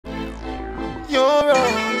You're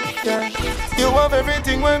wrong, yeah. You have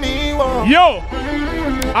everything when me want. Yo,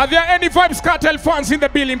 are there any VYBZ KARTEL fans in the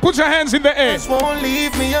building? Put your hands in the air. Just won't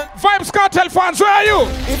leave me. VYBZ KARTEL fans, where are you?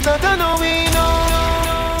 If not, I know we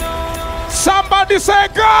know. Somebody say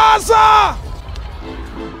Gaza.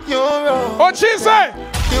 You're wrong. Ocheezy.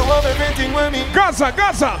 You have everything when me. Gaza,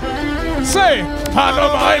 Gaza. Say, I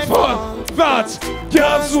know my fault that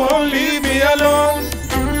girls won't leave me alone.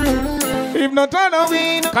 If not, I know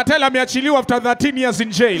we know. KARTEL ameachiliwa after 13 years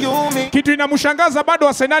in jail. Kitu inamushangaza bado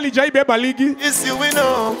Arsenal jaibeba ligi. This you we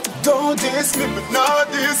know. Don't diss me, but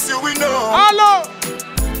not this you we know. Hello.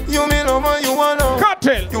 You me know what you want know.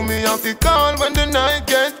 KARTEL. You me have to call when the night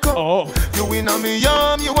get cold. Oh. You win on me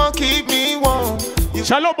arm, you want keep me warm.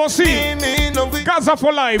 Shalom Bossy. Gaza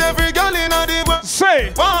for life. Every girl in the world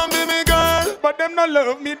say, want be me girl. But them not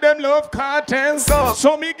love me, them love KARTEL.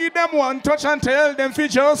 So me give them one touch and tell them fi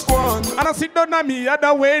just one. And I sit down on me, I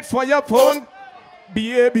da wait for your phone.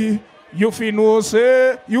 Baby, you fi know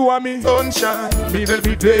say you want me. Sunshine. Me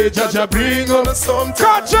every day, Jaja bring on the sun.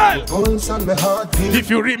 KARTEL. If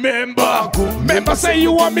you remember say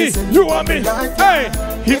you want me, you want me. Hey,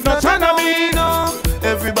 if not turn on me, no.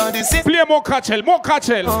 Everybody sit. Play more KARTEL, more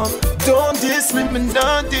KARTEL. Don't diss me,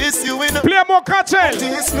 not diss you in. Play more KARTEL.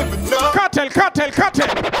 Diss me, not. KARTEL, KARTEL, KARTEL.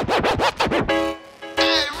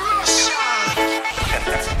 Hey,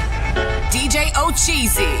 DJ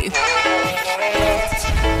Ocheezy.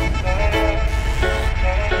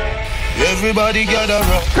 Everybody gather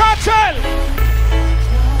round. KARTEL.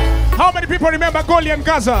 How many people remember Goli and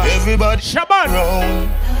Gaza? Everybody Shaban. round.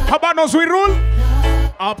 Habanos we rule.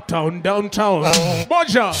 Uptown, downtown.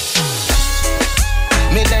 Boja.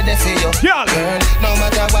 Me ready for you, girl. No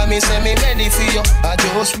matter what me say, me ready for you. I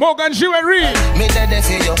just Morgan Jewelry. Me ready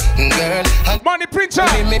for you, girl. Money printer.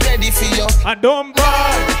 Me ready for you. I don't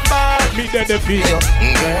buy. Me ready for you, girl.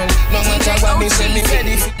 No matter what me say, me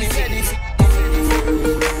ready for you.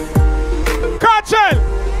 KARTEL.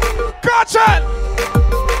 KARTEL.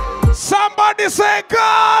 Somebody say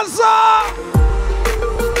Gaza.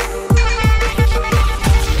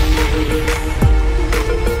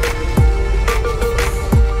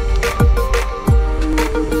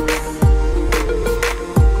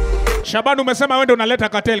 Shaban umesema wewe ndio unaleta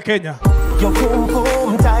KARTEL Kenya.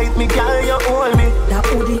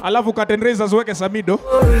 Alafu Katenreza ziweke Samido.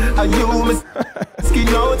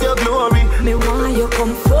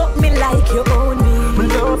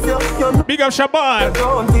 Big up Shaban.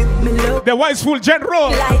 The wise fool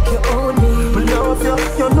general.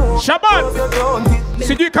 Shaban.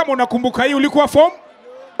 Sijui kama unakumbuka hii ulikuwa form?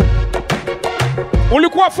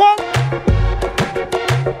 Ulikuwa form?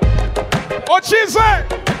 Ocheezy.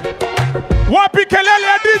 Wapi kelele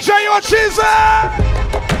ya DJ Ocheezy?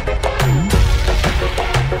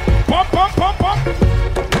 Pom pom pom pom.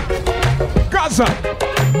 Gaza.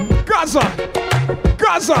 Gaza.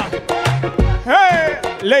 Gaza. Hey,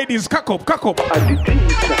 ladies, cock up, cock up.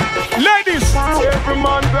 Ladies. Every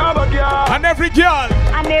man grab a girl. And every girl.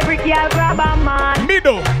 And every girl grab a man.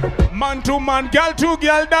 MIDO. Man to man, girl to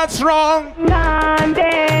girl, that's wrong. And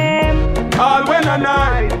them. All when a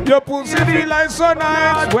night. Your pussy feel like so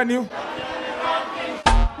nice. When you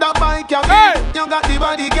that bike, hey. You got the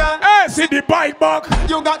body, girl. Hey, see the bike back.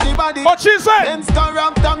 You got the body. Ocheezy. Then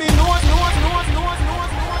scarab, dummy, nose.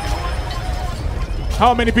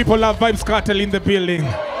 How many people love VYBZ KARTEL in the building?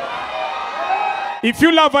 If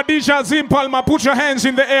you love Adisha Zimpalma, put your hands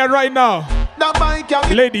in the air right now. That bike,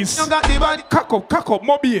 ladies. You got the body. Cock up,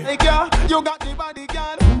 Mobi. Hey, girl, you got the body,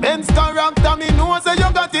 girl. Then scarab, dummy, nose,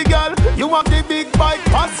 you got the girl. You want the big bike,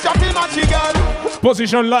 pass shopping matchy, girl.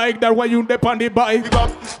 Position like that when you dip on the bike.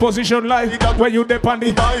 Position like that when you dip on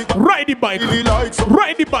the bike. Ride the bike.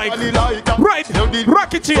 Ride the bike. Ride.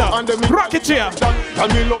 Rocketeer. Rocketeer.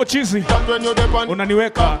 Ocheezy.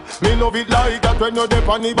 Unaniweka. Me love it like that when you dip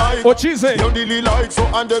on the bike. Ocheezy. You dilly like so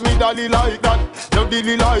and me dolly like that. You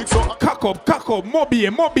dilly like so. Cock up. Mobi.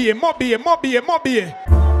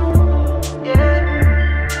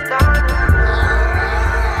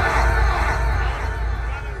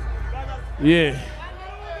 Yeah.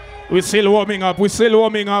 We're still warming up. This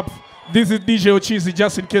is DJ Ocheezy,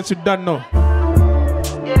 just in case you don't know.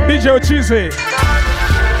 DJ Ocheezy.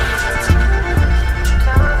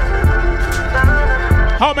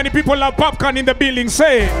 How many people love popcorn in the building?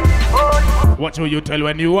 Say. What will you tell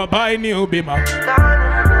when you are buying new Bima?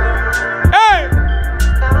 Hey!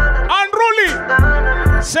 Unruly!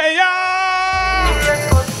 Say yeah!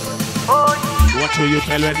 What will you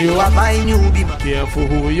tell when you are buying new Bima? Careful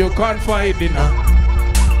who you confide in.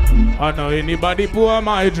 I know anybody pour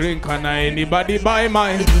my drink, and anybody buy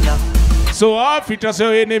mine. So I trust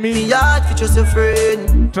your enemy. Me heart fi trust your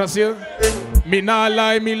friend. Trust you? Me not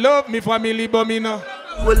lie, me love me family, but me no.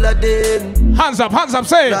 Hands up,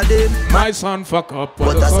 say. My son fuck up,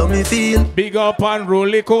 but that's how me feel. Big up and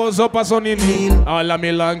roll it, cause up as on in me. All of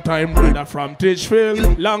me long time brother from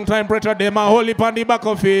Titchfield. Long time brother, them a holy on the back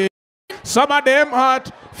of it. Some of them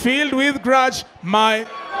heart filled with grudge. My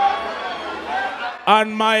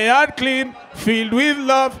heart clean, filled with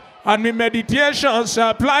love. And me meditation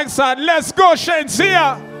sharp like sad. Let's go, Shane, see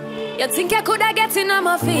ya. You think I coulda get in on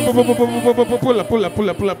my feelings? Pull up.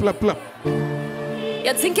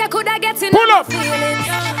 You think I coulda get in on my feelings?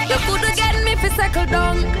 You coulda get me for circle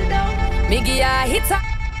down. Miggy a hit up.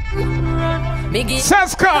 Miggy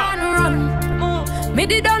run. Me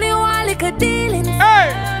did only one little dealing.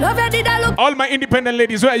 Hey! Love you did I look. All my independent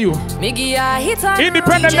ladies, where are you? Miggy a hit up.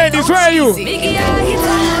 Independent ladies, where are you? Miggy a hit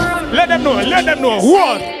up. Let them know.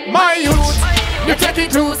 What? My youth. You take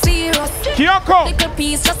it too serious. Kyoko. Little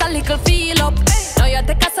piece, just a little feel up. Now you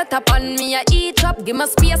take a set up on me, I eat up. Give me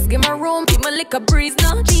space, give me room, give me little breeze.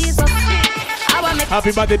 No, Jesus.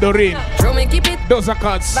 Happy birthday, Doreen. Throw me, keep it. Doza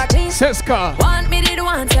Cards. Seska. Want me, did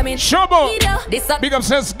want, I mean. Shobo. Big up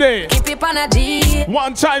Ses Day. Keep it on a G.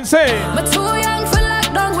 One time, say. But too young for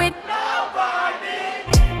lockdown with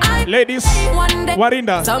nobody. Ladies.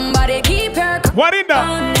 Warinda. Somebody keep her.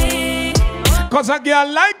 Warinda. Cause a girl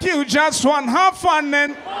like you just want have fun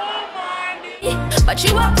and. But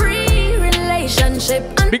you a pre-relationship.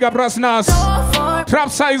 Big up Rasnas. Trap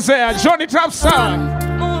size there. Johnny Trapstar.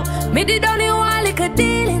 Me did only one little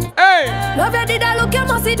dealing. Hey. Love you did I look you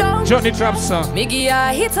must see down. Johnny Trapstar. Miggy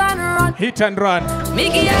a hit and run. Hit and run.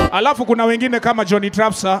 Miggy a. Alafu kuna wengine kama Johnny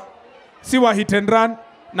Trapstar. Si wa hit and run.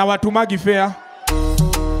 Na watumagi fair.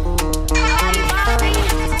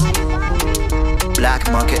 Black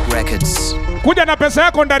Market Records. Kuja na pesa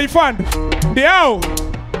yako nda refund. Ndio.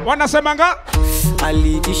 Wanasemanga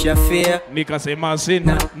aliitisha fair, nikasema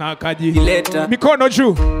sina na akajileta. Mikono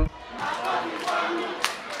juu.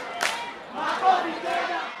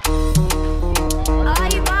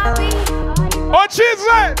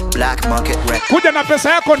 Ocheezy. Black Market Records. Kuja na pesa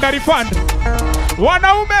yako nda refund.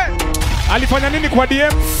 Wanaume alifanya nini kwa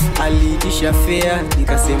DM? Aliitisha fair,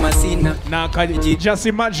 nikasema sina na akajileta. Just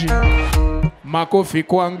imagine. Makofi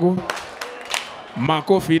kwangu.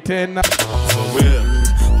 Makofi tena.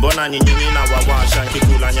 Mbona nyinyi na wawasha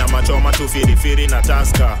nkikula nyama choma tu firifiri na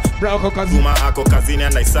taska. Bro ako kazini. Kuma ako kazini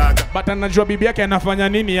anaisaga. But anajua bibi yake anafanya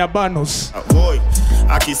nini ya Habanos. Boy,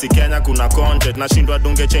 akisi Kenya kuna content. Nashindwa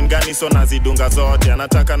dunge chain gani so nazidunga zote.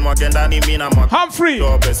 Anataka nwage ndani mimi na mwaka. Humphrey.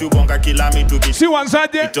 Tope si ubonga kila mitu kishi. Si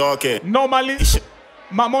wanzaje? Itoke. Normally.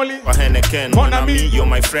 Mamoli. Mon ami, you're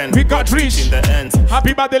my friend. We got rich in the end.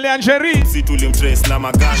 Happy birthday Jerry. Si tulimtrace na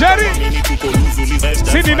maganda. Jerry.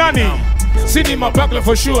 Sini nani? Sini mabagla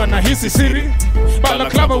for sure na hisi siri. Bala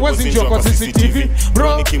club wezi njua kwa CCTV.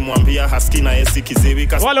 Bro. Nikimwambia haski na yesi kiziwi.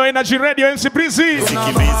 Walo Energy Radio MC Breezy.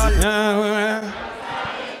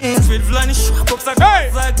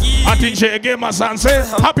 Hey. Ati njege masanse.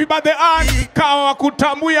 Happy birthday Ann. Kawa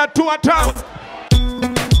kutambuya tu ata.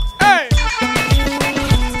 Hey.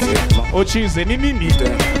 Ocheezy ni nini?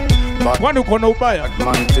 Kwani uko na ubaya?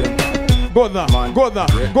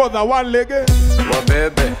 Godha one lege.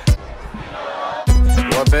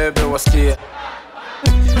 Wabebe wasikia.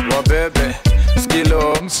 Wabebe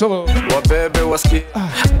skilo. So wabebe wasikia.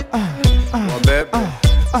 Wabebe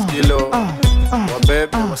skilo.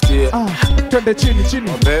 Wabebe wasikia. Twende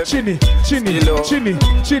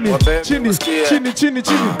chini.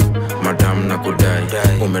 Madam na kudai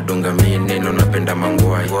umedunga mimi neno napenda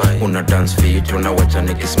mangwai. Una dance fit unawacha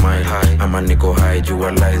nikismile. Ama niko high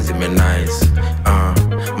jua lies zime nice.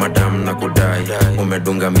 Madam na kudai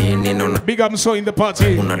umedunga mimi neno. Big up so in the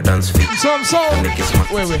party. Una dance fit so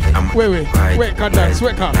wewe weka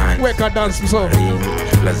dance so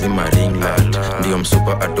lazima ring light ndio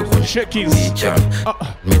msupa atuko shakies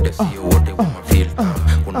mide sio wote wa feel.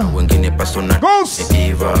 Kuna wengine persona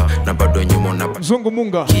diva na bado nyuma na Zungu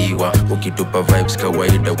Munga kiwa ukitupa vibes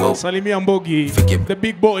kawaida wow. Salimia Mbogi the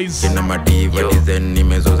big boys na madiva design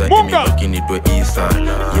nimezoza lakini twe Isa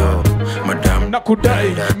yo madam na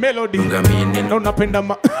kudai melody ngamini na unapenda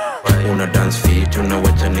una dance fit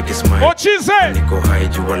unawacha nikismile. Ocheezy niko high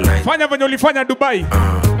jua life fanya venye ulifanya Dubai.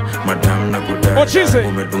 Madam na kudai Ocheezy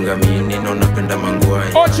umedunga mimi na unapenda mangwai.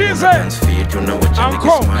 Ocheezy dance fit unawacha nikismile.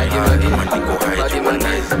 Niko high jua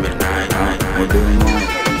life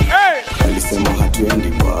hey Alisema hatuendi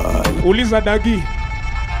mbali. Uliza Dagi.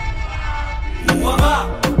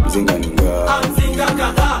 Mzinga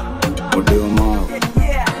kadhaa. Odoma.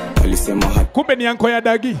 Alisema kumbe ni anko ya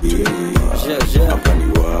Dagi.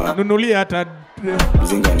 Nunulia hata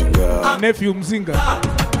nephew mzinga.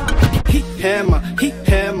 hema, hi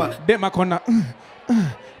hema. Dema kona.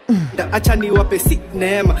 Acha niwape si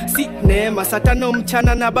neema. Saa 5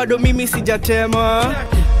 mchana na bado mimi sijatema.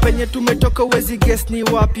 Penye tumetoka uwezi guess ni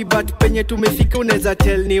wapi, but penye tumefika unaweza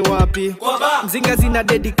tell ni wapi. Mzinga zina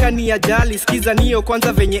dedikani ya jali, sikiza niyo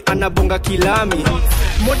kwanza venye anabonga kilami.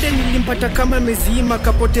 Model nilimpata kama mezima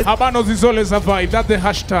kapote. Habanos is always a vibe, that's the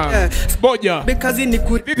hashtag. Boja. Bekazi ni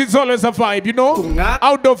It is always a vibe, you know?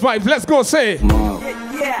 Outdoor vibes, let's go say.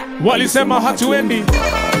 Walisema hatuendi.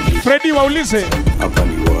 Freddy waulize.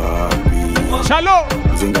 Chalo.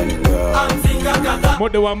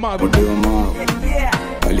 Mode wa magu.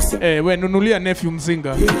 We nunulia nephew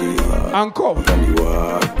mzinga. Anko.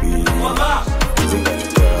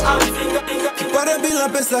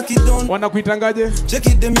 Wanakuitangaje?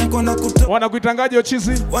 Wanakuitangaje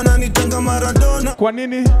Ocheezy? Wananitanga Maradona. Kwa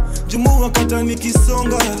nini? Jumu wakata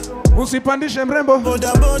nikisonga. Usipandishe mrembo.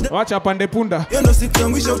 Wacha pande punda. Yendo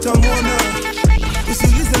sikuangwisha utamwona.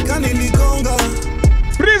 Usilize kani nigonga.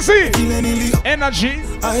 Breezy. Energy.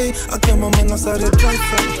 Ai, akema mama sare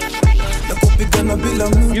driver. Nakupigana bila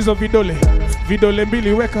mimi. Hizo vidole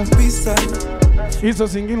mbili weka. Hizo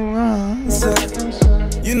zingine.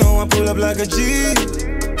 You know I pull up like a G.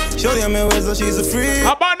 Shorty ameweza, she's a free.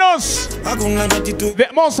 Habanos. The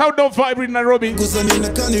most outdoor vibe in Nairobi.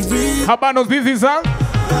 Habanos, this is a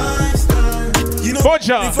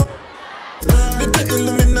Boja.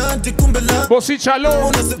 Bosi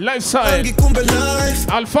Chalo. Lifestyle.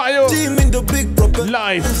 Alfayo.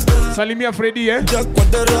 Live. Salimia Freddy, eh?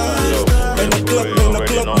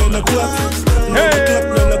 Hey.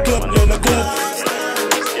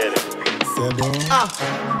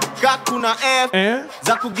 Kuna F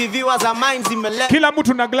za kugiviwa za mind zimele. Kila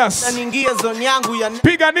mtu na glass. Naingia zone yangu ya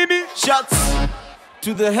piga nini? Shots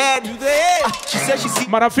to the head. She said she see.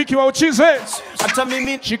 Marafiki wa Ocheezy. Hata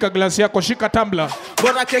mimi shika glass yako, shika tumbler.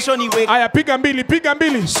 Bora kesho ni wake. Aya piga mbili.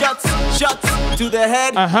 Shots to the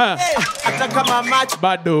head. Aha. Hata kama match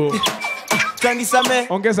bado. Tanisame.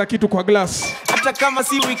 Ongeza kitu kwa glass. Hata kama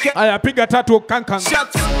si weekend. Aya piga 3 kankang.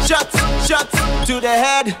 Shots to the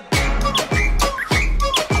head.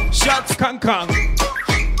 Shots. Kankang.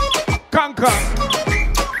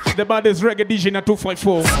 The baddest reggae DJ na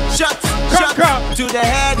 254. Shots to the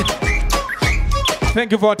head.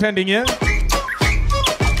 Thank you for attending, yeah?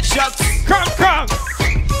 Shots. Kankang.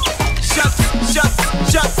 Shots.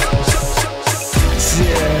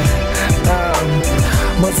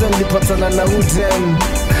 Mazen lipatana na udem.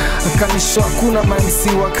 Akanisho hakuna manisi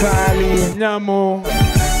wakali. Nyamo.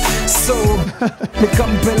 So,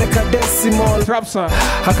 nikampeleka decimal. Trapsa.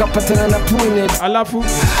 Hakapatana na punit. Alafu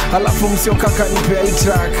msio kaka nipea hii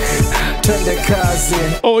track. Twende kazi.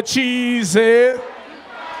 Ocheezy.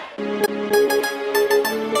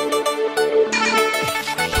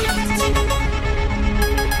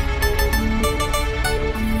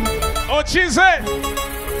 Ocheezy.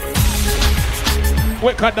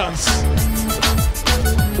 Weka dance.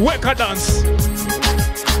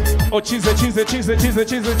 Ocheezy.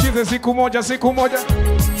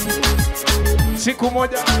 Siku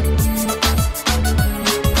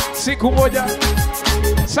moja.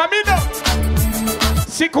 Samido.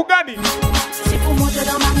 Siku gani? Siku moja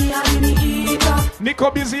damani aliniita.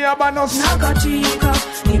 Niko busy Habanos. Nakatika.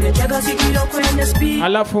 Nimetega sikio kwenye speed.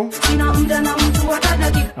 Alafu. Sina muda na mtu hata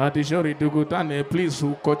dakika. Ati shori tukutane please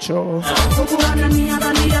uko choo. Huku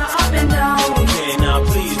ananiangalia up and down. Okay, now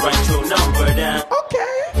please write your number down. Okay.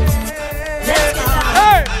 Let's get down.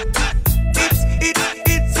 Hey.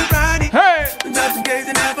 It's a Friday. Hey. Just in case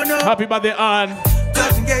you never know. Happy birthday, Ann.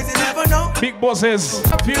 Just in case you never know. Big bosses.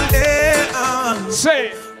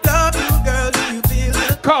 Say. Love you, girl, do you feel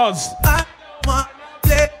it? Cause I want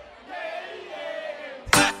play.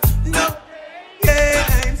 No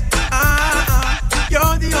games.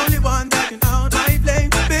 You're the only one that can out my flame.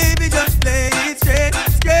 Baby, just play it straight.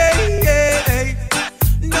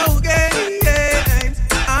 No games.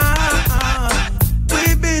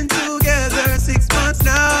 We've been together 6 months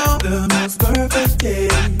now. The most perfect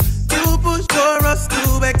days. You push for us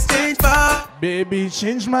to exchange power. Baby,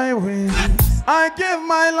 change my ways. I give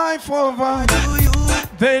my life over to you.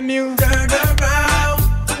 Then you turn around.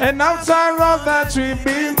 And after all that we've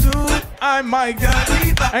been through, I might get.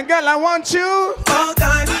 And girl, I want you all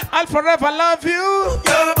time. I'll forever love you.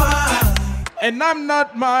 You're mine. And I'm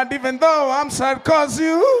not mad even though I'm sad cause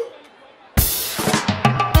you.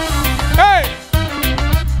 Hey!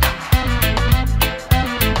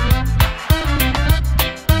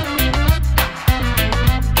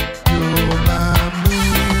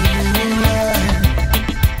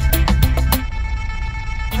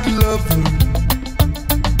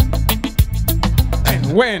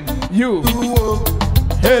 And when you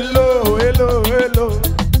Hello, hello, hello.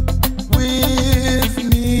 With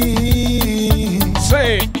me.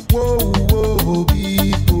 Say. Whoa, whoa,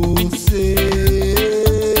 people say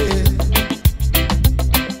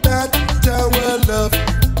that our love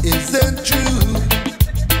isn't true.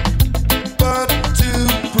 But to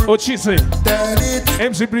Ocheezy. that it's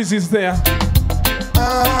MC Breeze is there.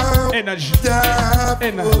 Energy.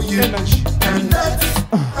 Energy. And that's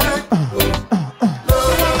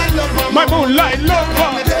my moonlight lover.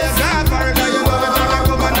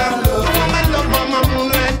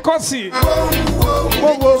 Kosi.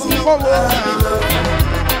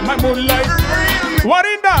 My moonlight.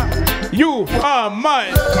 Warinda. You are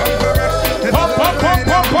mine. Pop, pop, pop,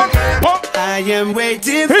 pop, pop, pop. I am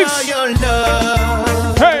waiting for your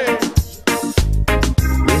love. Hey.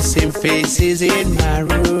 Missing faces in my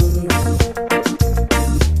room.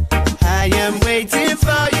 I am waiting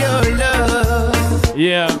for your love.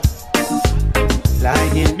 Yeah.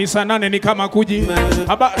 Ni saa 8 ni kama kuji.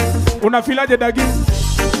 Haba, unafilaje dagi?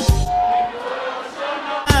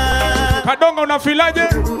 Kadonga unafilaje?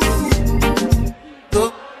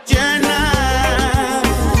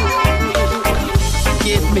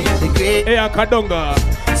 Give me the great. Kadonga.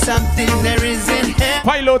 Something there is in here.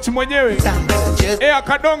 Pilot mwenyewe.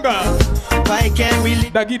 Kadonga. Why can't we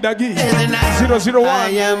live Dagi 001? I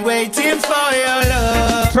am waiting for your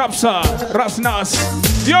love. Trapsa, Rasnas.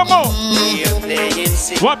 Diomo.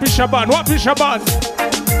 Wapi Shaban, wapi Shaban.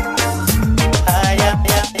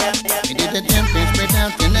 We did the template spread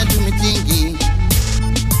out and I do me thingy.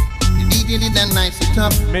 The DJ did that nice it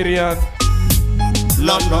up. Marian.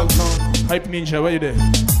 London. Hype Ninja, where you there?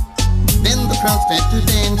 Then the crowd started to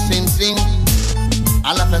dance and sing.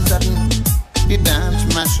 All of a sudden, the dance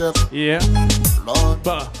mash up. Yeah. Lord.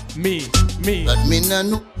 But me. But me no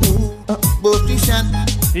know who. Both the shot.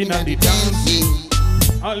 In the dancing.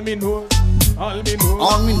 All me know.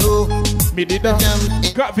 Me did that.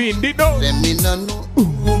 Gavin did know. Let me no know who.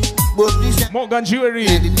 Both the shot. Morgan Jewelry.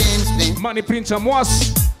 Money Prince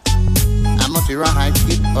Amos. I'm not a high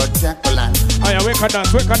kid or Jacqueline. Aya, weka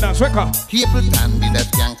dance, weka. People can be that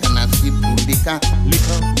skank and I sip liquor.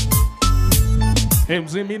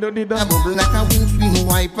 MZ MIDO did I that. bubble like a windscreen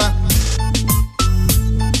wiper.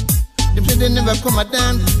 Them say they never come a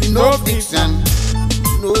dance, no fiction.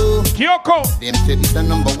 No. Kyoko. Them say it's the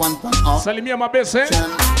 #1 pan off. Salimia Mabese.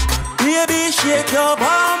 Baby, shake your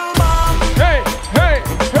bum bum. Hey.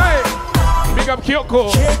 Big up Kyoko.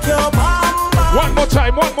 Shake your bum bum. One more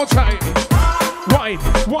time. Wine.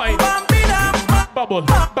 Bubble.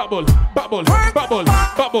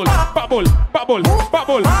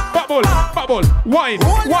 Wine.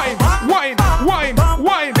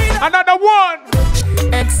 Another one.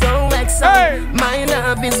 XOXO. Hey. My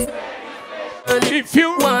love is. If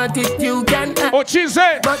you want it, you can.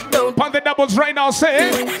 Ocheezy. But don't. On the doubles right now,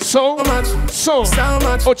 say so much.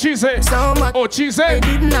 Ocheezy.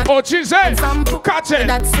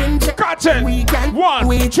 Cartel.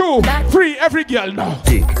 1, 2, 3. Every girl now.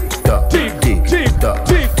 Tick.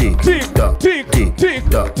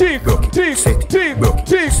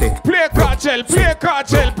 Play cartel.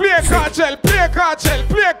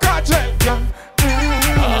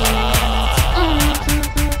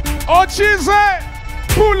 Ocheezy,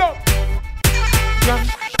 pull up.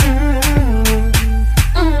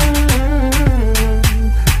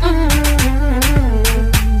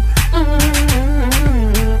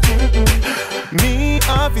 Me,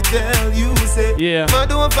 I fi tell you, say, yeah. I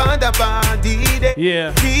don't find a body that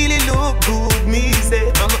really look good. Me say,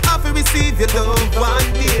 I'm happy receive your love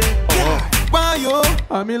one day. Why you?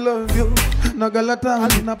 I'm in love you. Nagalata,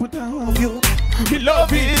 I put on you. We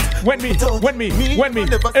love it when me.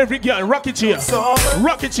 Every girl, rock it here, my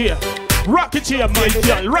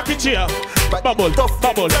girl, rock it here. Bubble.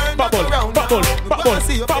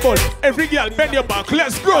 Every girl, bend your back,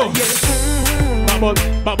 let's go.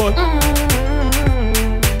 Bubble.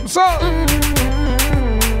 So.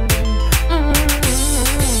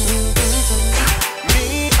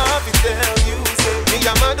 Me, I fi tell you, say, me,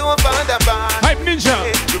 I'm a don't find a body. Hype Ninja,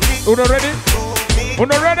 Uno ready?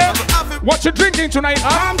 What you drinking tonight?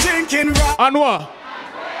 I'm drinking rock. And what?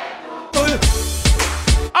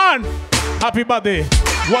 And happy birthday.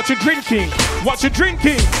 What you drinking?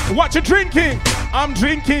 I'm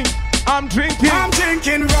drinking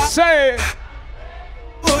rock. Say.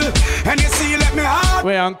 And you see, let me out.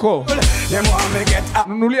 Where uncle? Them want me get up.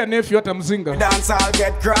 Nunulia nephew at mzinga. Dance, I'll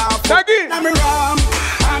get crap. Dagi. Let me rum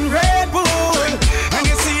and Red Bull. And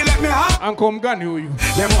you see, let me out. Uncle mgani huyu.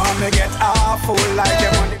 Them want me get awful like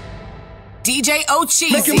them on the DJ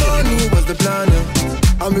Ocheezy. Making money was the plan.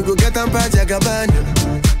 And we go get on Pajagabana.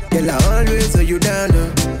 Girl, I always so you down.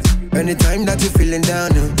 Anytime that you feeling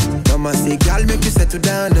down, mama say, girl, make you settle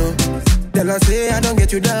down, Tell her say I don't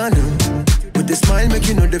get you down, With the smile make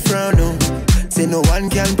you know the frown, Say no one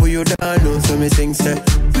can pull you down, So me sing say,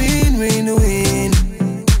 win, win, win,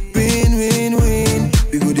 win, win, win.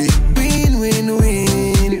 We go the win, win,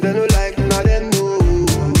 win. If they don't like none them no.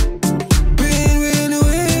 Win, win,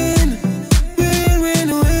 win, win, win,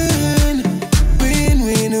 win, win,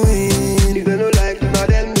 win, win. If they don't like none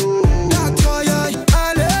them no. That's why I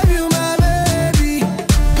love you, my baby.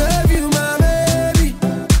 Love you, my baby.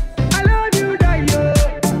 I love you, Dayo.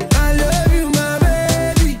 I love you, my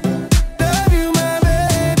baby. Love you, my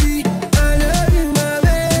baby. I love you, my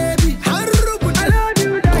baby. I love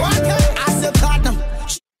you, Dayo. I said platinum.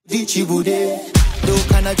 Dichi bude. Do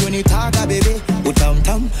kana joni taga baby. Utam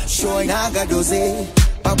tam. Show naga doze.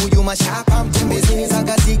 Babu you ma shapa mtembeze.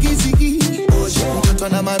 Zaga zigi zigi. Oje. Mtoto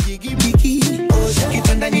na mabigi bigi. Oje.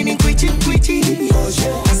 Kitanda nini kwichi kwichi. Oje.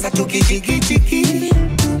 Asa tuki jigi jigi.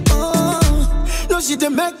 Oh. No she dey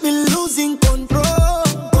make me losing control.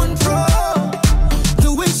 Control.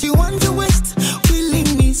 The way she want to waste.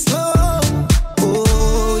 Killing me slow.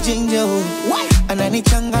 Oh ginger. Anani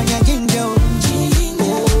changanya ginger.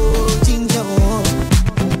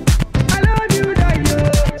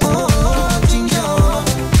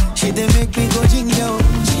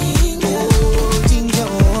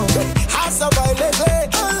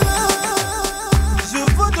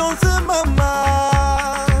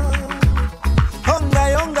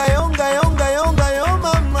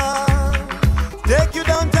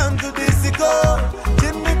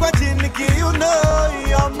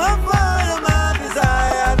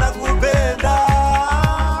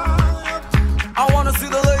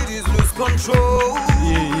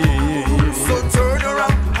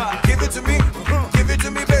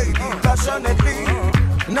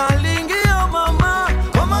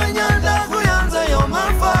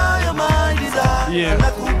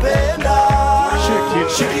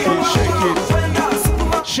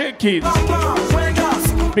 Shake it.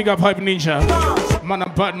 Big up Hype Ninja. Man,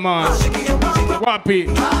 I'm bad man. Wapi.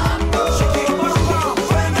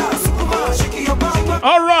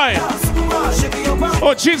 All right.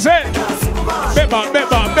 Ocheezy. Beba,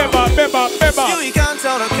 beba, beba, beba, beba.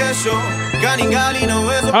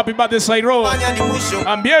 Happy birthday, Sairo.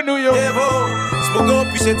 Ambien Nuyo.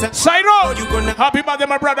 Sairo. Happy birthday,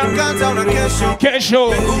 my brother.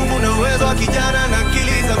 Kesho.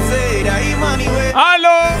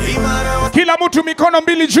 Halo. Kila mtu mikono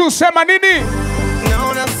mbili juu, sema nini?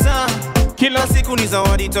 Kila siku ni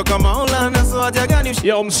zawadi toka Maulana, so haja gani?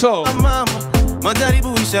 Yo mso.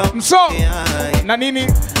 Majaribu isha. Mso. Na nini?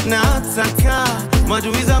 Nataka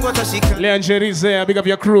majui zangu atashika. Leangerize, big up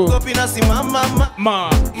your crew. Kopi na simama. Ma.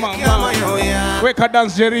 Weka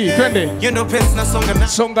dance Jerry, twende. Yendo pesa na songa na.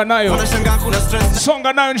 Songa nayo. Unashangaa kuna stress.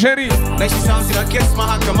 Songa nayo Jerry. Na ishi sounds ina case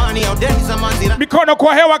mahakamani au deni za manzira. Mikono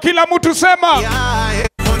kwa hewa kila mtu sema.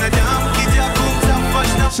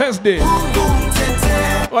 Says day.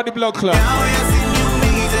 What the block club?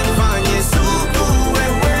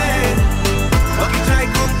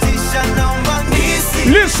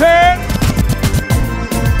 Listen.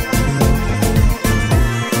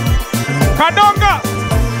 Kadonga.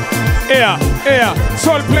 Air.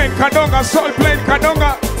 Soul plane, Kadonga. Soul plane,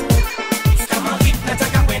 Kadonga.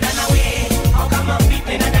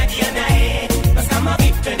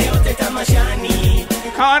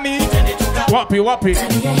 Kani. Wapi.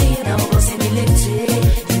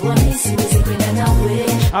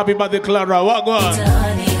 Happy birthday, Clara. Wagwan.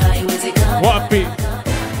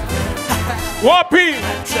 Wapi.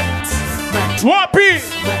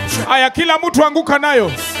 Aya, kila mtu anguka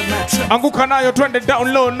nayo. Anguka nayo, twende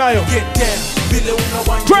down low nayo.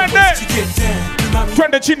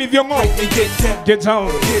 Twende chini vyongo. Get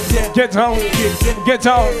down.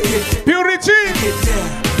 Purity.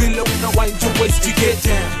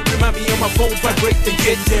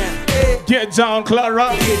 Get down,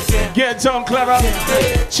 Clara.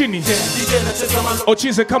 Chini.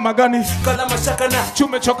 Ocheezy kama gani?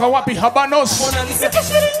 Tumechoka wapi? Habanos.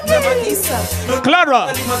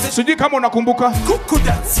 Clara, sijui kama unakumbuka.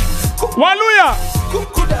 Waluya.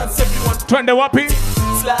 Twende wapi?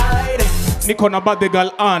 Niko na birthday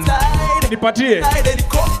girl Ann. Nipatie.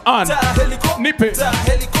 Ann. Nipe.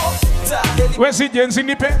 Wesi jenzi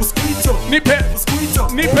nipe. Nipe.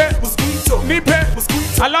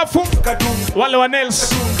 Alafu wale wa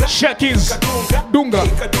nails. Shakies. Dunga.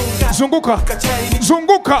 Zunguka.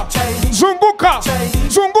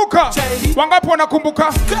 Wangapi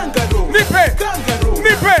wanakumbuka? Nipe.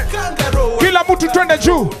 Kila mtu twende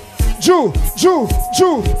juu. juu, juu,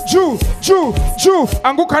 juu, juu, juu, juu.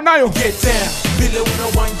 Anguka nayo. Get down. Vile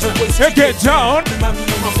unawanja waist. Hey, get down.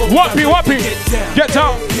 Wapi, wapi. Get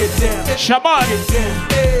down. Shaban.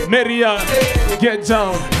 Neria. Get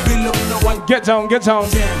down. Get down, get down.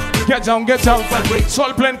 Get down, get down.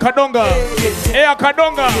 Soul Plane Kadonga. Ea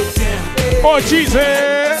Kadonga. Ocheezy.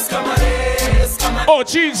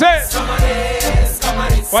 Ocheezy.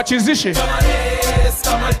 Wachizishe.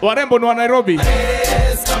 Warembo ni wa Nairobi.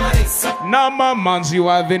 Nama manzi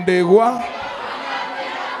wa Dhendegwa.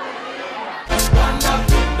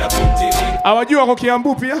 Awajua kwa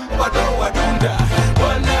Kiambu pia.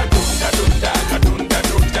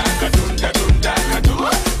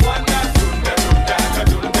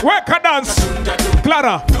 Weka dance.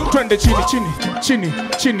 Clara, twende chini, chini, chini,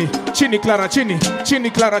 chini, chini, Clara, chini,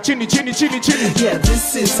 chini, Clara, chini, chini, chini, chini. Yeah,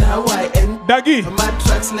 this is how I end. Dagi,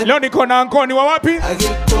 leo niko na ankoni wa wapi?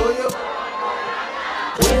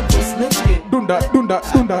 Dunda, dunda,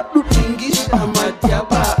 dunda, dunda.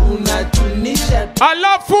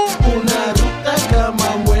 Alafu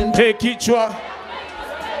hey kichwa.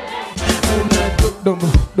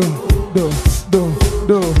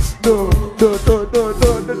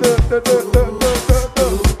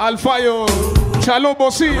 Alfayo, Chalo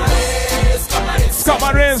Bossi,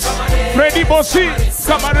 Scamares, Freddy Bossi,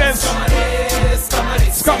 Scamares,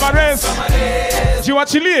 Scamares,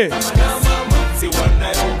 jiwachilie.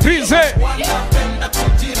 Prize,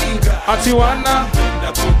 Atiwana,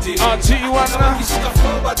 Atiwana,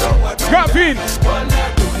 Gavin,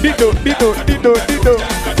 Dido, Dido, Dido, Dido,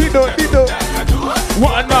 Dido, Dido.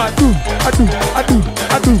 Wana, adu, adu,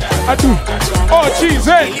 adu, adu.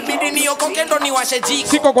 Ocheezy. Ilibidi niokoke ndo niwashe jiko.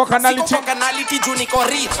 Siko kwa kanality. Siko kwa kanality juu niko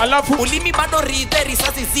rich. Alafu ulimi bado rite,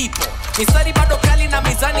 risasi zipo. Misari bado kali na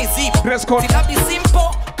mizani zipo. Dress code. Silabi simple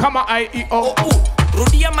kama IEO.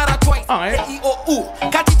 Rudia mara twice. IEO.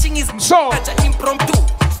 Cutting is so impromptu.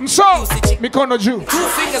 So mikono juu. 2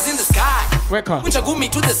 fingers in the sky. Weka. Kunja gumi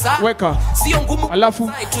to the side. Weka. Sio ngumu.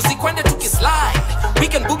 Alafu tusikwende tukislide. We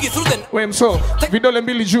can boogie through the. We mso. Vidole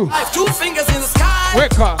mbili juu. 2 fingers in the sky.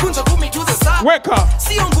 Weka. Kunja gumi to the side. Weka.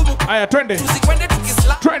 Sio ngumu. Aya twende. Tusikwende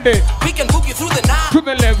tukislide. Twende. We can boogie through the night. To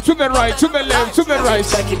the left, to the right, to the left, to the right.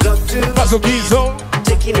 Bazokizo.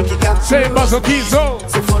 Say Bazokizo.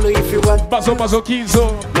 So follow if you want.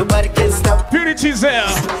 Bazokizo. Nobody can stop. Purity's there.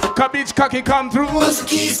 Cabbage kaki come through.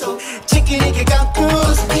 Bazokizo. Chicken it can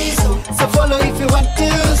cruise. So follow if you want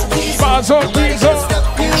to. Bazokizo.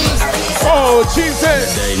 Oh,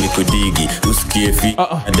 Jesus. Nadai nikudigi, usikie fi.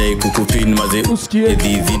 Nadai kukupin maze. Usikie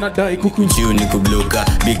dhizi. Nadai kuku. Chiu nikubloka.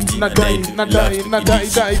 Big G. Nadai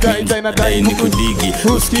nikudigi,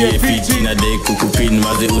 usikie fi. Nadai kukupin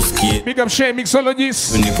maze usikie. Big up Shay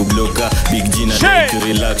Mixologist. Nikubloka. Big G nadai to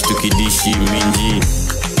relax tukidishi minji.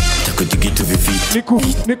 Takudigitu vivi. Niku.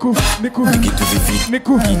 Digitu vivi.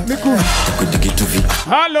 Niku. Takudigitu vivi.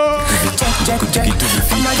 Hello. Takudigitu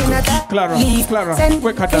vivi. Clara.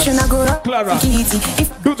 Weka dance. Clara.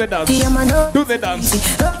 Do the dance. Do the dance.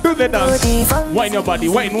 Do the dance. Wine your body.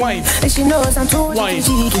 Wine. Wine.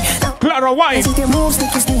 Clara, wine.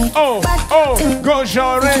 Oh. Go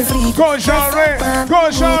Jore. Go Jore. Go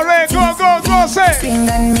Jore. Go. Say.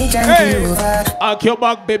 Hey. Arc your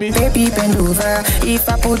back, baby. Baby, bend over. If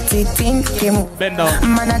I put it in, you move. Bend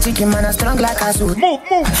down. Man, a chicken, man, a strong like a suit.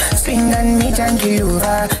 Move. Swing and me jangle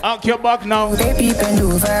over. Arc your back now. Baby, bend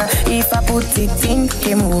over. If I put it in,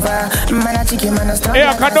 game over. Man, a chicken, man, a strong like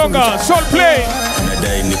a suit. Kadonga, Soul Play.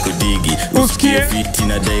 Nadai nikudigi, usikie fiti.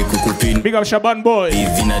 Nadai kukupin. Big up Shaban boy.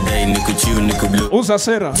 Hivi nadai nikuchiu nikubloka. Uza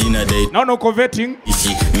sera. Jinadai. Naona uko vetting.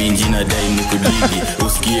 Ishi, minji nadai nikudigi.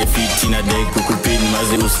 Usikie fiti. Nadai kukupin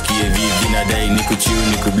maze usikie vivi. Nadai nikuchiu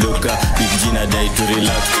nikubloka. Big G nadai to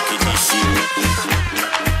relax tukidishi.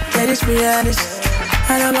 Ladies be honest.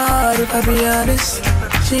 I don't know how if I be honest.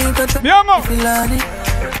 She ain't got Nyongo.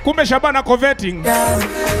 Kumbe Shaban ako vetting.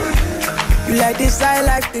 You like this, I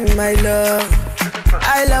like thing, my love.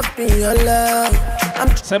 I love being your love.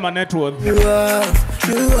 Sema net worth. You are.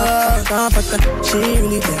 She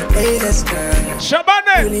really the latest girl.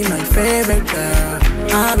 Shabane. Really my favorite girl.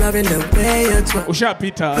 I'm loving the way you twerk.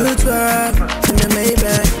 Ushapita. You twerk in the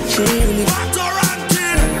Maybach. She really my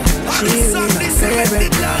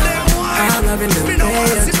favorite girl. I'm loving the way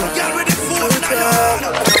you twerk.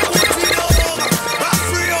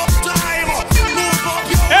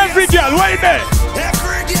 Every girl, wait there.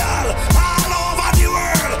 Every girl all over the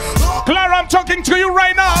world. Clara, I'm talking to you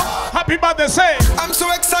right now. Happy birthday, say. I'm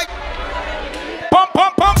so excited. Pump.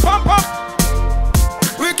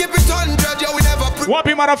 We keep it 100, yeah, we never.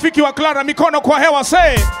 Wapi marafiki wa Clara, mikono kwa hewa,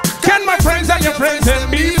 say. Can my friends and your friends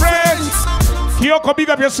and be friends? Kyoko, big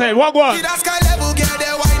up yourself. Wagwan.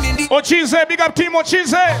 Ocheezy, big up team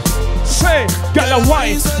Ocheezy. Say, girl,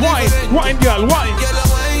 wine, girl, wine.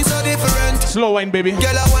 Slow wine, baby.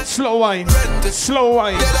 Slow wine. Slow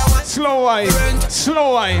wine. Slow wine.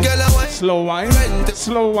 Slow wine. Slow wine.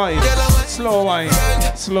 Slow wine. Slow wine.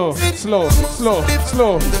 Slow.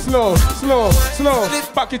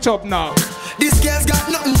 Back it up now. This girl's got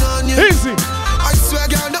nothing on you. Easy. I swear,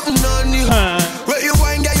 girl, nothing on you. Where you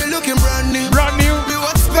wine, girl, you looking brand new. Brand new. Me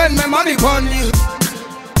want to spend my money on you.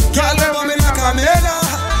 Girl, never me like a mela.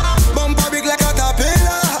 Bumper big like a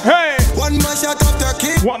tapela. Hey. One more shot of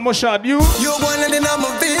turkey. One more shot, you. You one and then I'm a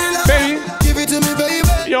villa. Baby. Give it to me, baby.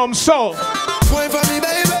 Yo, I'm so. Wine for me,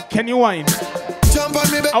 baby. Can you wine? Jump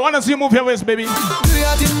on me, baby. I want to see you move your waist, baby.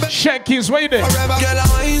 Shake keys, where you there?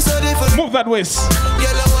 Move that waist.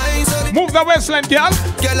 Move the waistline, girl.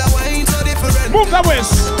 Move the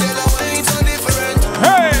waist.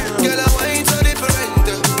 Hey.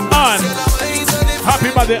 On.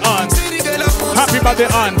 Happy birthday on. Happy birthday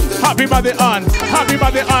on. Happy birthday on. Happy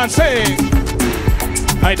birthday on. Say.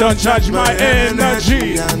 I don't charge my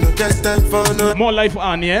energy. More life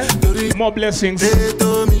on, yeah? More blessings.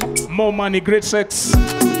 More money, great sex.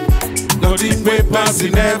 No deep way pass,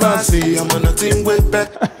 you never see. I'm on a team way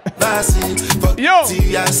back. Yo,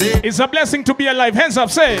 it's a blessing to be alive. Hands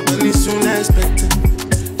up, say.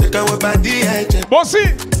 Bossy.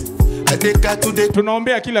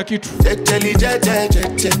 Tunaombea kila kitu. Hey.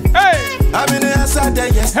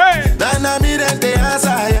 Hey.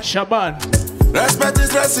 Shaban. Respect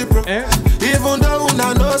is reciprocal. Even though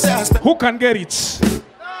una know say I who can get it?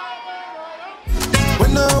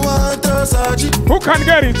 When no one throws a G. Who can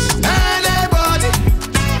get it? Anybody.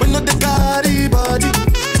 When not the carry body.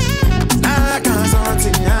 I can't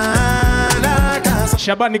something.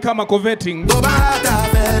 Shaban ni kama coveting.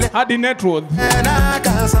 Hadi net worth.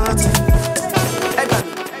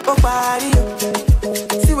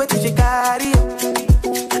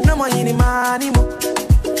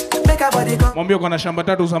 Mwambie uko na shamba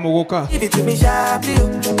 3 za mogoka.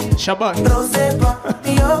 Shaban.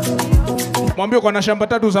 Mwambie uko na shamba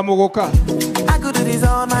 3 za mogoka.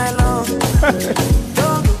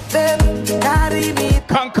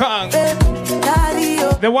 Kankang.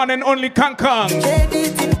 The one and only Kankang.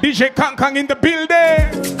 DJ Kankang in the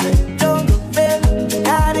building.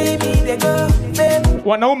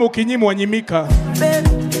 Wanaume ukinyimwa wanyimika.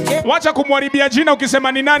 Wacha kumwaribia jina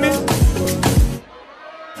ukisema ni nani?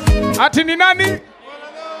 Ati ni nani?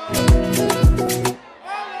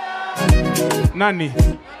 Nani?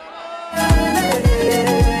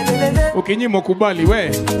 Ukinyimwa kubali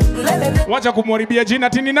we. Wacha kumwaribia jina,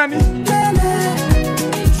 ati ni nani?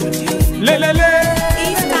 Lelele.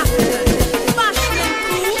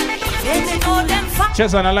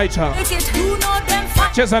 Cheza na lighter.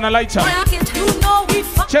 Cheza na lighter.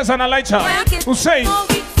 Cheza na lighter. Hussein.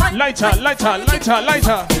 Lighter, lighter, lighter,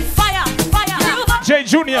 lighter. J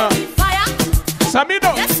Junior.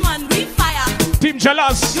 Samido. Team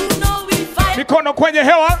Jalas. Mikono kwenye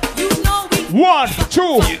hewa. 1,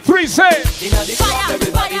 2, 3, say.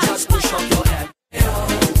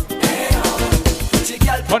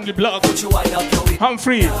 On the block. I'm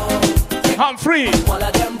free. I'm free.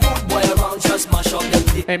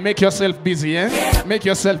 Hey, make yourself busy, eh? Make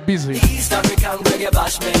yourself busy.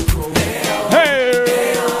 Hey!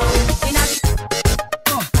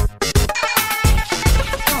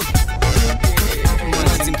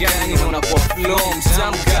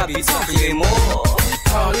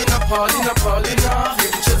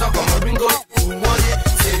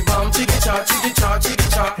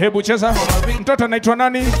 Hebu cheza. Mtoto anaitwa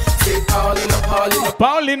nani?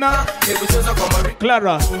 Paulina.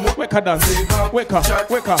 Clara. Weka dance. Weka,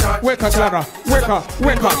 weka, weka Clara. Weka,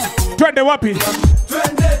 weka. Twende wapi?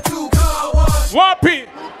 Wapi?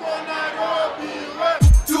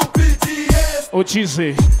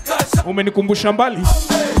 Ocheezy. Umenikumbusha mbali.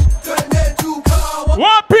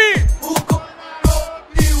 Wapi?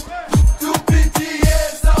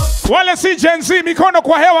 Wale si Gen Z, mikono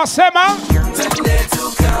kwa hewa sema.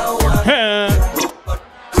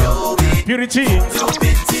 Purity.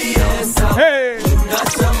 Hey.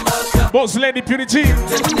 Boss lady Purity.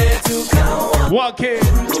 Wake.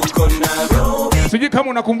 Sijui kama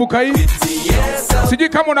unakumbuka hii. Sijui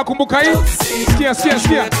kama unakumbuka hii. Sikia, sikia,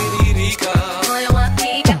 sikia.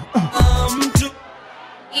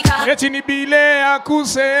 Eti ni bile ya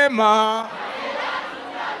kusema.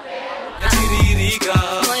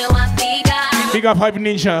 Big up Hype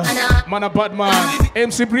Ninja, man a bad man.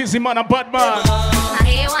 MC Breezy, man a bad man.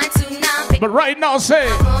 But right now say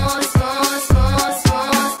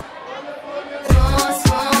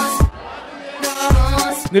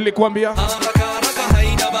nilikuambia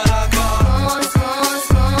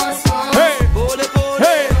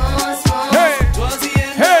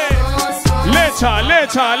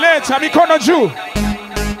Leta, mikono juu.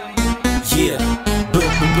 Yeah.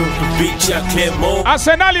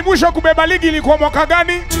 Arsenali mwisho kubeba ligi ilikuwa mwaka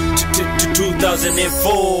gani?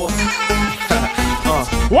 2004.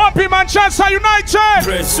 Wapi Manchester United?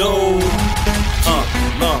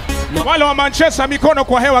 Wale wa Manchester mikono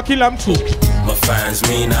kwa hewa kila mtu. Mafans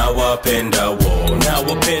me now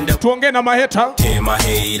wapenda tuongee na maheta. My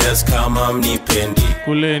haters kama mnipendi.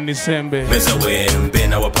 Kule ni sembe. Meza wembe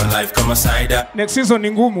na wapa life kama cider. Next season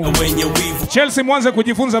ni ngumu. Chelsea mwanze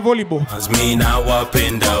kujifunza volleyball. Me now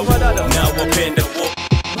wapenda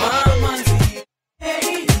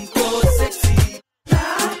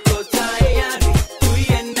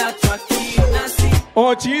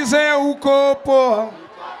Ocheezy uko poa.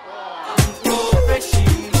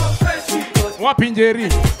 Wapi Njeri?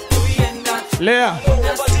 Lea.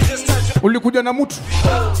 Ulikuja na mtu.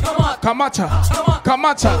 Kamata.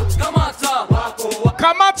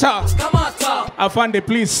 Afande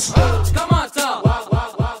please.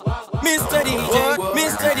 Mr.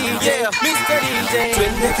 DJ,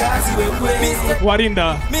 twende kazi wewe.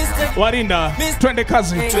 Warinda, twende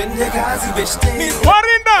kazi.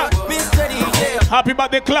 Warinda. Happy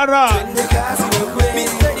birthday Clara.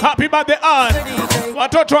 Happy birthday Ann.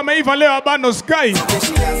 Watoto wameiva leo HABANOS guy.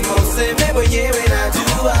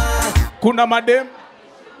 Kuna madem.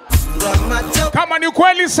 Kama ni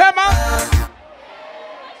kweli sema.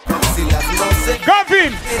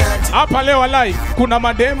 Gavin. Hapa leo walai. Kuna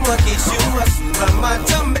madem.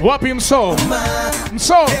 Wapi mso?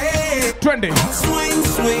 Twende.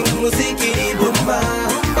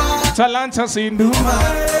 Talanta sindu.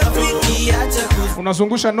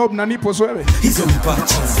 Unazungusha knob na nipo wewe. Hizo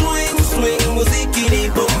mpacha. Swing muziki ni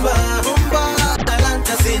bomba.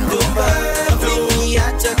 Talanta sindu. Afriki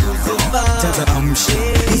acha kuzumba. Tata amshe.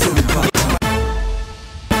 Hizo mpacha.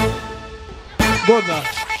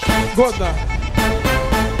 Goda.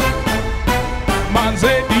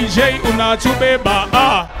 Manze DJ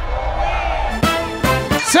unatubeba.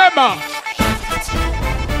 Sema.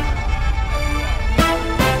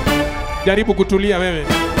 Jaribu kutulia wewe.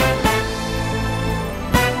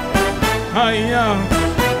 Haya.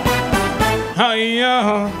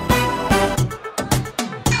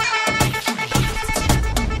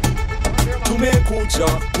 Tumekuja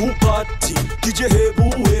kupati DJ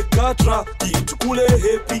hebu weka traki tukule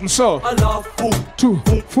happy mso alafu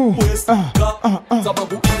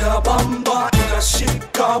sababu inabamba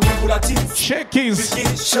inashika mkulati Shakies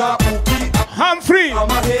Humphrey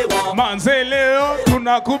Manze leo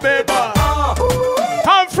tunakubeba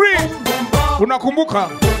Humphrey unakumbuka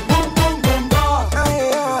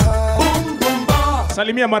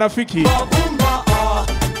salimia marafiki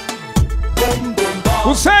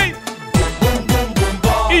Hussein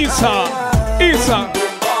Isa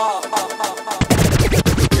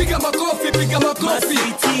Piga makofi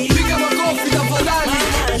tafadhali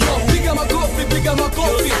Piga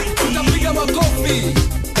makofi Tutapiga makofi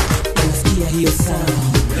Nasikia hiyo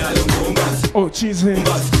sound Ocheezy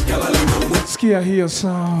Sikia hiyo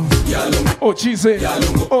sound Ocheezy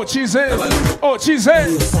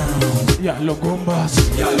Ya logombas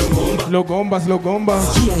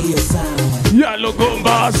Ya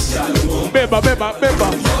logombas Beba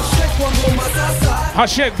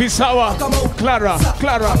Hashek visawa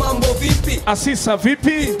Clara Mambo vipi Asisa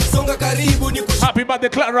vipi Songa karibu ni Happy birthday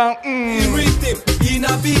Clara Rhythm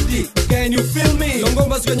inabidi Can you feel me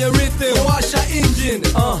Longombas kwenye rhythm Washa engine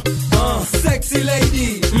Sexy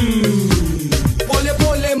lady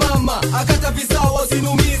Pole mama Akata visawa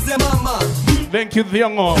sinumize mama Thank you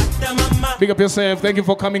Thiongo Big up yourself Thank you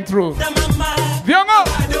for coming through Thiongo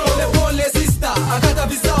Pole sister Akata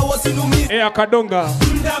visawa sinumize Ea Kadonga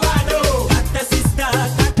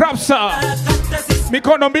Trapsa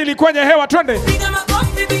Mikono mbili kwenye hewa twende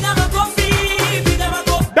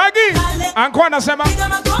Dagi Anko anasema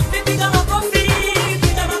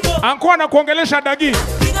Anko anakuongelesha Dagi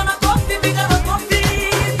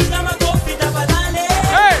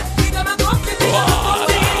Hey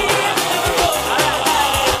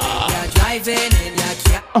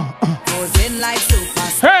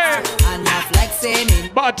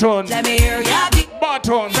Button Let me hear ya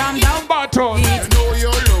Button From down Button know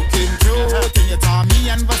you're looking cute in your Tommy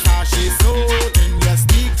and Versace suit in your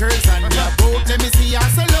sneakers and your boot. Let me see your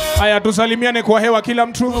salute. Haya tusalimiane kwa hewa kila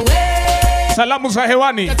mtu Salamu za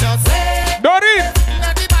hewani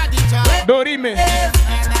Dorime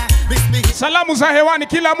Salamu za hewani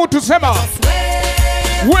kila mtu sema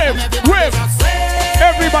Wave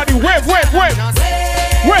Everybody wave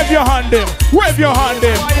Wave your hand them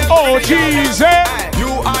Ocheezy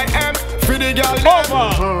UIM for the girl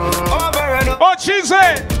Over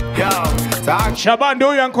Ocheezy Shaban ndio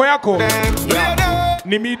huyo anko yako.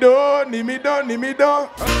 Ni MIDO.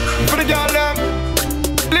 For the girl them.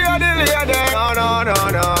 No.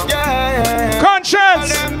 Yeah.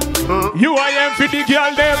 Conscience. You I am for the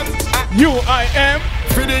girl them. You I am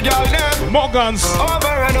for the girl them. Morgans. Over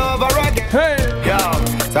and over again. Hey. Yo,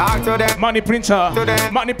 talk to them. Money printer.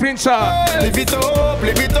 Money printer. Live it up.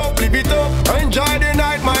 Enjoy the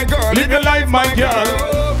night, my girl. Live your life, my girl.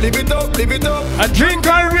 Live it up. And drink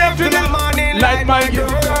and rave to the morning light, my girl.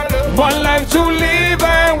 One life to live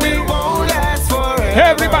and we won't last forever.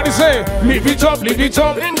 Everybody say, live it up.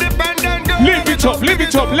 Independent girl. Live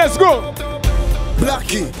it up. Let's go.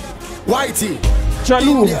 Blackie, Whitey,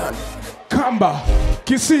 Chalu, Kamba,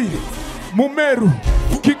 Kisi, Mumeru,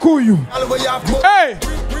 Kikuyu. Hey,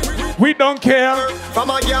 we don't care. From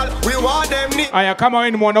a girl, we want them. Aya, kama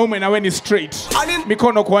we ni mwanaume na we ni straight.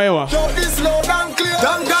 Mikono kwa hewa. Show this loud and clear.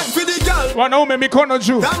 Thank God for the girl. Wanaume mikono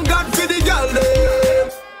juu. Thank God for the girl.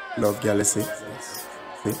 Love girl, see.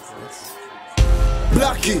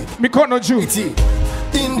 Blackie, mikono juu.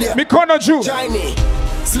 India, mikono juu. Chinese,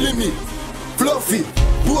 Slimmy, Fluffy,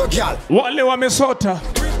 poor girl. Wale wamesota.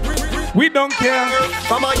 We don't care.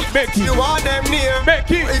 Becky, you want them near.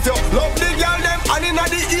 Becky, if you love the girl, them and in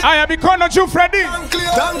the ear. Aya, mikono juu, Freddy. Thank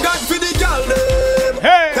God for the girl, them.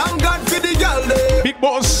 Hey. Thank God for the girl, them. Big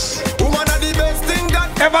boss. Woman are the best thing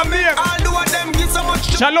that ever made. All do what them give so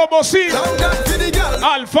much. Shalom, bossy. Thank God for the girl.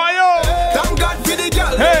 Alfayo. Thank God for the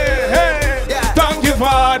girl. Hey. Yeah. Thank you,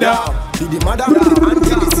 Father. The mother and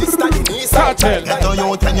the sister, the niece. Cartel. Get on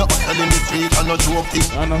your ten, you're in the street, and not joke thing.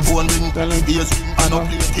 Phone ring, bass ring, and not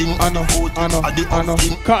play thing. And not hold at the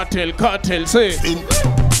asking. Cartel, say.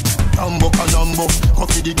 Tambo, canambo,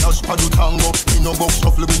 coffee the cash, padu tango. In no box,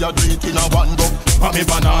 shuffle, we are do it in a one go. For me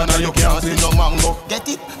banana, you can't see no mango. Get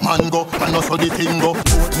it, mango, and also the tingo.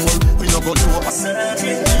 We no go to us.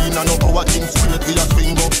 In no power thing, straight, we are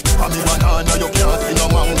swingo. For me banana, you can't see no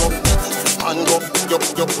mango. Hey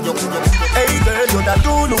girl, you that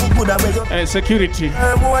do look good away. Hey, security.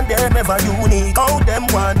 One them ever unique. All them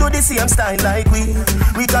want do the same style like we.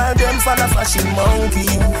 We call them for the fashion monkey.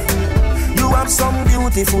 You have some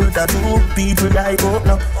beautiful tattoo. People like up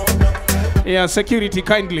now. Yeah, security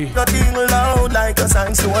kindly. Nothing loud like a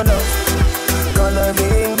sign to love.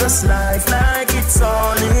 Coloring this life like it's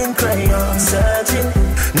all in crayon. Searching,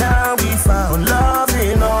 now we found love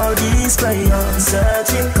in all these crayons.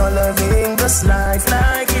 Searching, coloring this life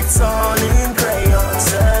like it's all in crayon.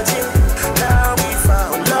 Searching, now we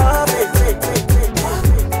found love in.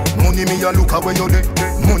 Money me a look away you dey.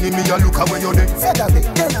 Money me a look away you dey.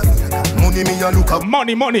 Money me a look away.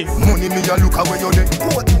 Money. Money me a look away you dey.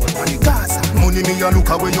 Money me a look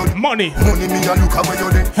away you dey. Money me a look away you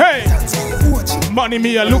dey. Hey. Money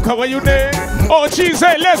me a look away you dey.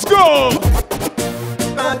 Ocheezy, let's go.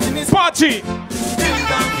 Party.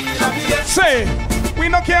 Say, we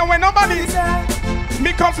no care when nobody.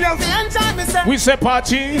 Me confiance. We say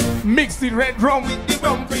party. Mix the red rum with the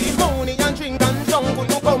rum cream. Money and drink and drunk.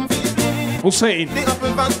 You come Hussein.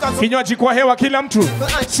 Kinywaji kwa hewa kila mtu.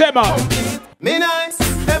 Sema. Me nice.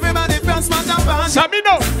 Everybody from smash and party.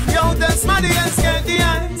 Samino. Yo, that's money and scared the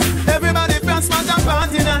eyes. Everybody from smash and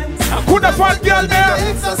party nice. Hakuna fat girl there.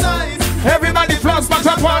 Exercise. Everybody from smash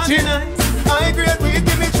and party. I agree with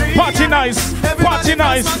Dimitri. Party nice. Party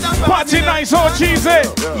nice. Party nice. Ocheezy.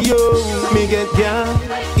 Yo, me get down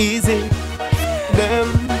easy. Them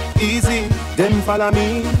easy. Them follow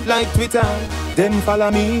me like Twitter. Them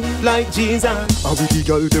follow me like Jesus. And with the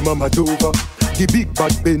girl, them a mad over. The big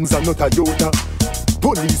bad Benz and not a Toyota.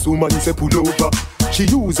 Police woman say pull over. She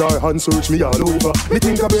use her hand search me all over. Me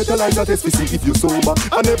think I brutalize a test to see if you sober.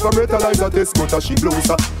 I never brutalize a test but she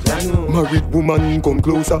closer. Married woman come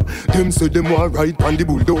closer. Them say them want ride on the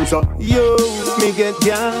bulldozer. Yo, me get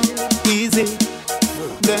down easy.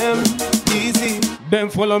 Them easy. Them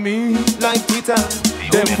follow me like Twitter.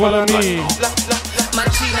 Them follow me.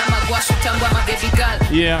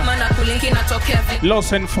 Yeah.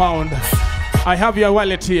 Lost and found. I have your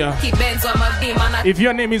wallet here. If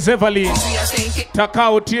your name is Evelyn, Taka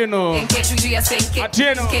Otieno.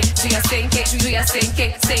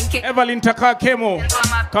 Evelyn Taka Kemo.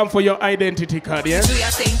 Come for your identity card, yeah?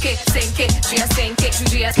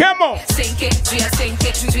 Kemo.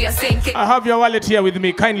 I have your wallet here with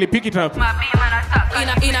me. Kindly pick it up.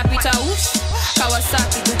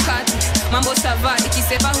 Kawasaki, Ducati, Mambo Savati,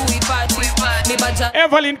 Kiseva huipati. Mibaja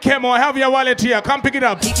Evelyn Kemo, I have your wallet here. Come pick it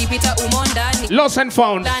up. Ikipita umondani. Lost and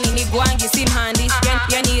found. Dani ni gwangi simhandi.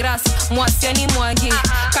 Yani ras, mwasiani mwangi.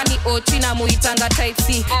 Kani ochi na muitanga type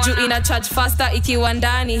C. Juu ina charge faster ikiwa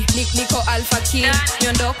ndani. Niko alpha key,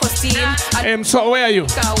 nyondoko steam. So where are you?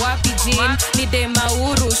 Kawapi gym, ni dema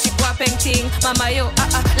uru, shikwa painting. Mama yo,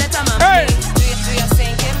 leta mama. Hey! Do ya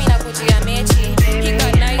senke, mina kutu ya mechi.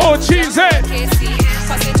 Hika na yu. Ocheezy.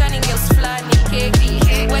 Pasejani ngels flani, keki.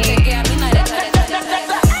 Wekegea, mina leta.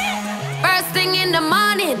 First thing in the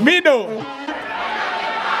morning. MIDO.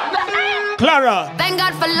 Clara. Thank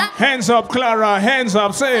God for life. Hands up, Clara. Hands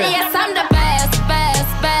up. Say it. Yes, I'm the best.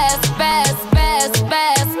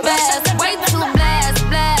 Way too blessed.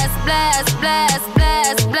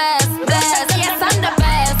 Yes, I'm the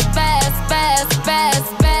best.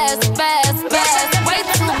 Way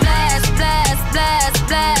too blessed.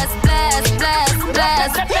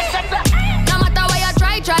 No matter where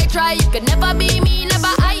you try, you could never be me,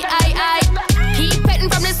 never I. Keep petting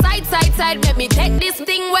from the side. Let me take this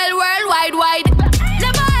thing well worldwide.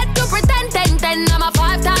 Never had to pretend 10. I'm a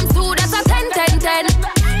 5 times 2, that's a 10.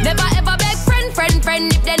 Never ever beg friend.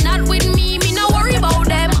 If they're not with me no worry about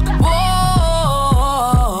them. Whoa,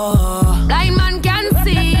 blind man can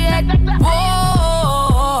see it.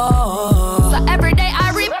 Whoa, so every day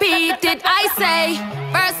I repeat it. I say,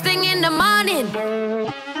 first thing in the morning,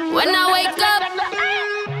 when I wake up,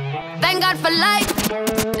 thank God for life.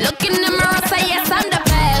 Look in the mirror, say yes, I'm the best.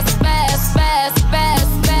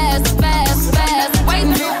 Way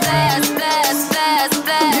too blessed.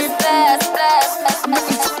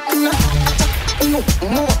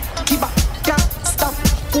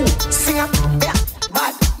 Singer, yeah,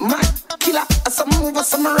 bad man, killer. Some move,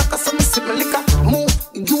 some rock, some sip liquor. Move,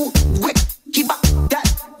 you quick, keep up that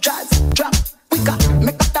jazz drop. Quicker,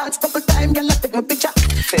 make a dance couple time, girl, take my picture. I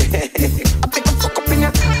pick a fuck up in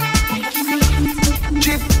your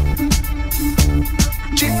Jeep.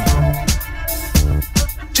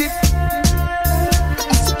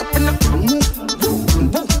 Fuck up in your move,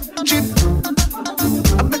 Jeep.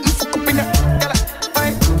 I bet me fuck up in your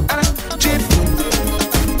Jeep.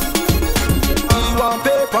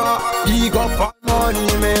 He got for money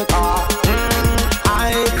maker. I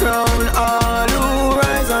crown all who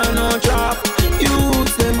rise and no drop.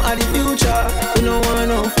 Use them at the future. We no want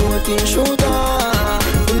no 14 shooter.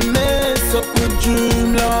 We mess up with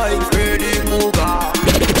dream like Freddy Krueger.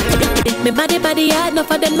 Me body hard, no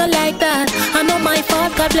for them no like that. I know my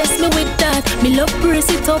fault, God bless me with that. Me love brace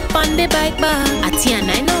it up on the bike bar.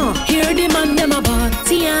 Tiana, I know. Hear the man them about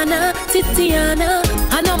Tiana, Titiana.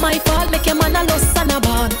 I know my fault, make your man a lost and a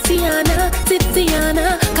ball. Tiana,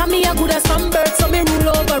 Titiana. Come here good as some birds, so me rule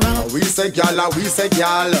over all. We say gal, we say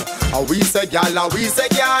gal. We say gal, we say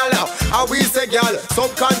gal. We say gal.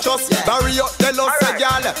 Subconscious, bury up the love say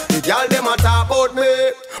gal. The gal them a talk about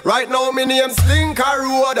me. Right now me name Slinker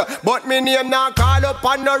Road, but me name not call up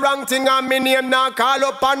on the wrong thing, and me name not call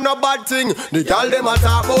up on no bad thing. The gal them a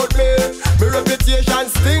talk about me. Me reputation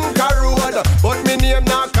Slinker Road, but me name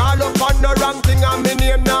not call up on the wrong thing, and me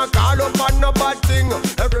name not call up on no bad thing.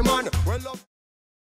 Every man